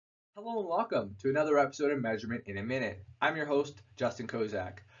Hello and welcome to another episode of Measurement in a Minute. I'm your host, Justin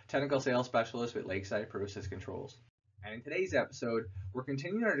Kozak, Technical Sales Specialist with Lakeside Process Controls. And in today's episode, we're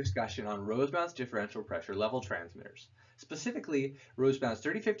continuing our discussion on Rosemount's differential pressure level transmitters, specifically Rosemount's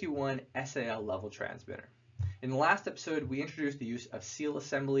 3051 SAL level transmitter. In the last episode, we introduced the use of seal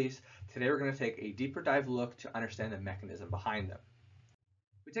assemblies. Today we're going to take a deeper dive look to understand the mechanism behind them.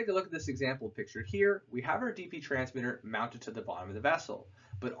 We take a look at this example pictured here. We have our DP transmitter mounted to the bottom of the vessel,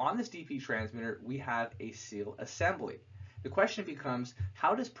 but on this DP transmitter we have a seal assembly. The question becomes,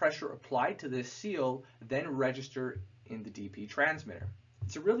 how does pressure applied to this seal then register in the DP transmitter?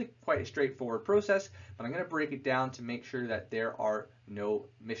 It's a really quite a straightforward process, but I'm going to break it down to make sure that there are no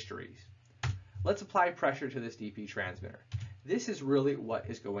mysteries. Let's apply pressure to this DP transmitter. This is really what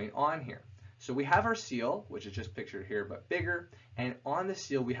is going on here. So we have our seal, which is just pictured here but bigger, and on the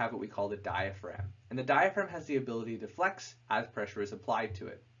seal we have what we call the diaphragm. And the diaphragm has the ability to flex as pressure is applied to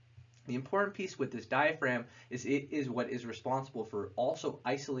it. The important piece with this diaphragm is it is what is responsible for also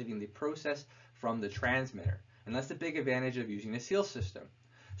isolating the process from the transmitter. And that's the big advantage of using a seal system.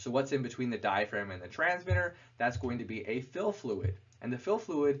 So what's in between the diaphragm and the transmitter? That's going to be a fill fluid. And the fill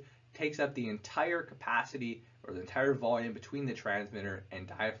fluid takes up the entire capacity or the entire volume between the transmitter and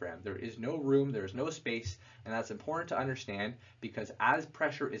diaphragm. There is no room, there is no space, and that's important to understand because as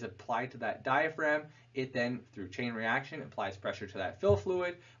pressure is applied to that diaphragm, it then, through chain reaction, applies pressure to that fill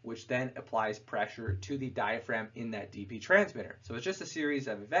fluid, which then applies pressure to the diaphragm in that DP transmitter. So it's just a series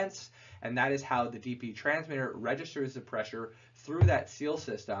of events, and that is how the DP transmitter registers the pressure through that seal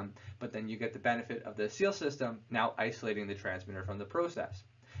system, but then you get the benefit of the seal system now isolating the transmitter from the process.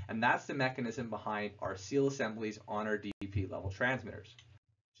 And that's the mechanism behind our seal assemblies on our DP level transmitters.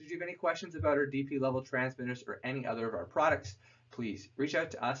 Should you have any questions about our DP level transmitters or any other of our products, please reach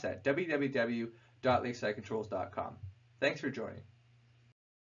out to us at www.lakesidecontrols.com. Thanks for joining.